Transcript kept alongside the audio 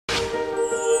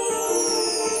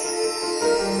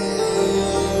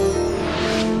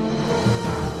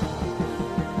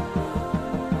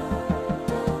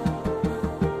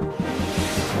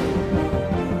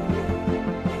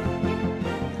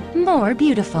more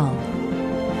beautiful.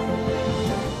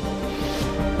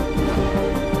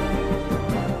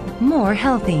 More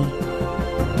healthy.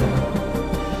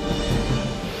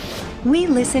 We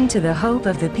listen to the hope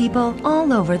of the people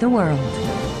all over the world.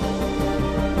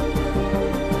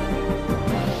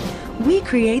 We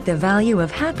create the value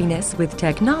of happiness with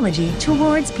technology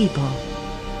towards people.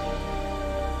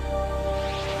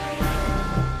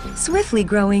 Swiftly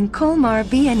growing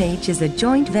KolmarBNH is a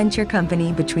joint venture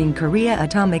company between Korea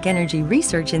Atomic Energy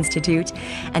Research Institute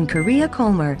and Korea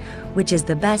Kolmar, which is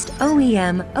the best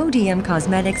OEM, ODM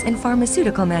cosmetics and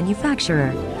pharmaceutical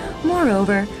manufacturer.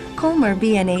 Moreover,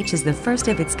 KolmarBNH is the first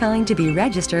of its kind to be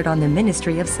registered on the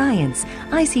Ministry of Science,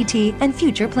 ICT, and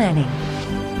Future Planning.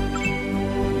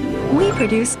 We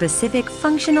produce specific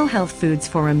functional health foods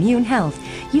for immune health,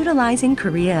 utilizing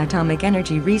Korea Atomic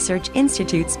Energy Research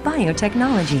Institute's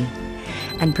biotechnology,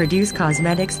 and produce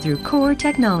cosmetics through core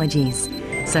technologies,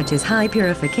 such as high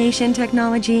purification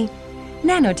technology,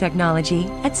 nanotechnology,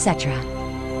 etc.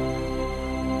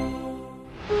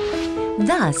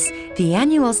 Thus, the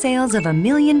annual sales of $1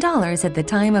 million at the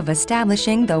time of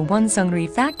establishing the Wonseongri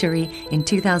factory in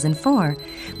 2004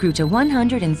 grew to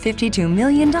 $152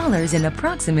 million in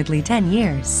approximately 10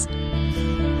 years.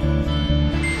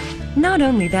 Not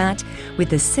only that, with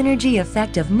the synergy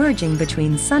effect of merging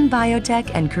between Sun Biotech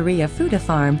and Korea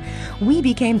Foodapharm, we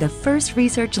became the first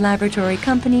research laboratory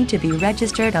company to be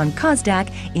registered on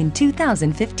KOSDAQ in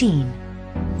 2015.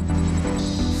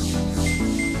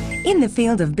 In the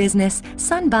field of business,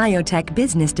 Sun Biotech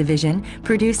Business Division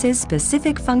produces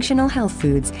specific functional health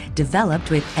foods developed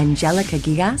with Angelica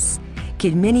gigas,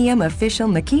 Kidminium official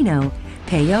Makino,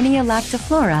 Paeonia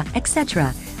lactiflora,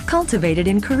 etc., cultivated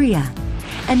in Korea,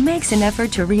 and makes an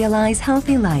effort to realize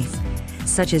healthy life,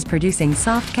 such as producing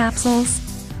soft capsules,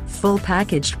 full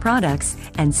packaged products,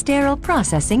 and sterile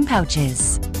processing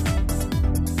pouches.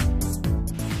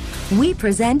 We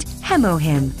present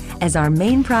Hemohim as our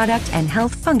main product and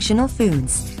health functional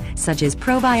foods, such as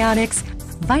probiotics,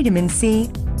 vitamin C,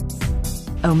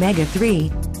 omega-3,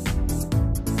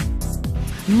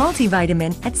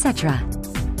 multivitamin, etc.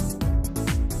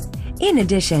 In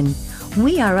addition,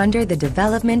 we are under the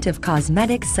development of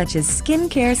cosmetics such as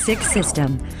Skincare 6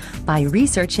 System by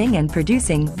researching and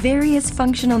producing various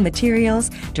functional materials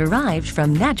derived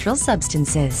from natural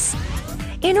substances.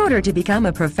 In order to become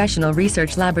a professional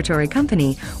research laboratory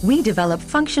company, we develop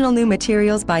functional new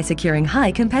materials by securing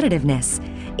high competitiveness.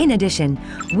 In addition,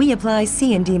 we apply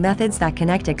C&D methods that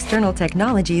connect external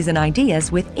technologies and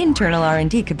ideas with internal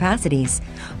R&D capacities.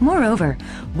 Moreover,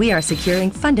 we are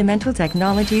securing fundamental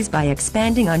technologies by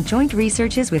expanding on joint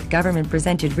researches with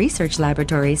government-presented research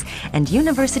laboratories and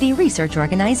university research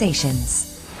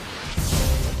organizations.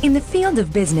 In the field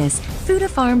of business,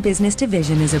 Foodapharm Business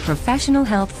Division is a professional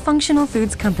health functional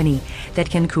foods company that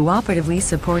can cooperatively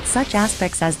support such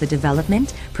aspects as the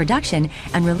development, production,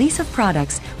 and release of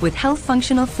products with health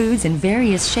functional foods in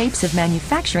various shapes of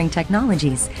manufacturing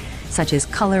technologies, such as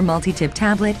color multi-tip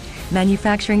tablet,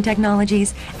 manufacturing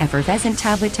technologies, effervescent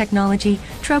tablet technology,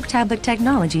 trope tablet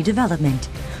technology development.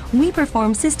 We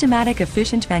perform systematic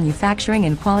efficient manufacturing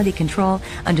and quality control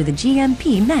under the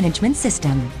GMP management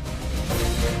system.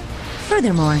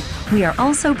 Furthermore, we are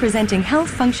also presenting health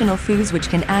functional foods which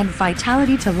can add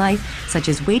vitality to life, such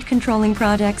as weight-controlling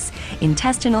products,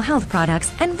 intestinal health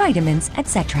products, and vitamins,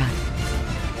 etc.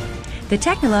 The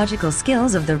technological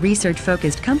skills of the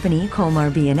research-focused company,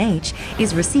 KolmarBNH,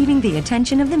 is receiving the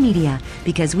attention of the media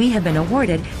because we have been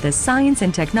awarded the Science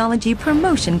and Technology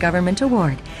Promotion Government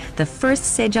Award, the first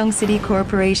Sejong City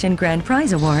Corporation Grand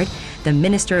Prize Award, the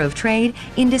Minister of Trade,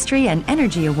 Industry and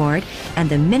Energy Award, and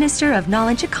the Minister of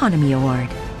Knowledge Economy Award.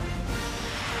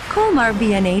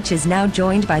 KolmarBNH is now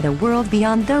joined by the world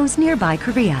beyond those nearby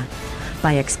Korea.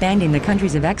 By expanding the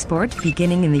countries of export,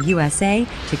 beginning in the USA,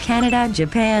 to Canada,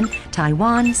 Japan,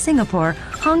 Taiwan, Singapore,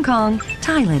 Hong Kong,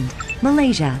 Thailand,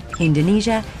 Malaysia,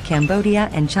 Indonesia, Cambodia,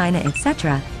 and China,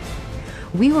 etc.,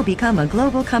 we will become a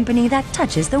global company that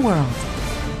touches the world.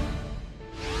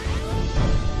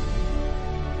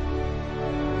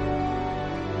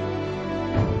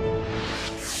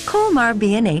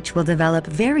 KolmarBNH will develop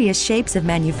various shapes of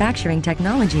manufacturing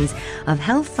technologies of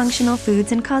health functional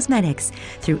foods and cosmetics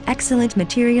through excellent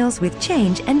materials with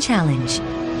change and challenge.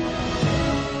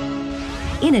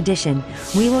 In addition,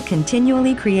 we will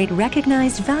continually create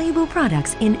recognized valuable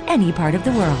products in any part of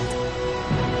the world.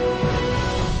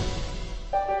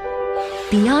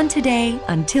 Beyond today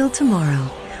until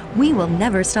tomorrow, we will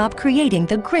never stop creating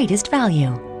the greatest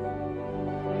value.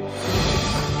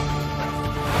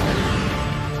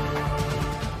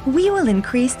 We will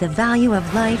increase the value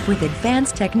of life with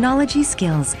advanced technology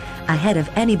skills, ahead of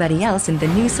anybody else in the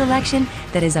new selection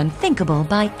that is unthinkable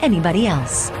by anybody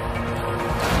else.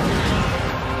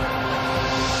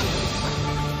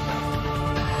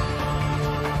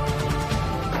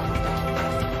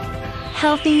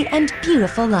 Healthy and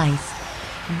beautiful life.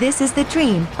 This is the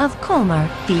dream of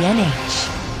BNH.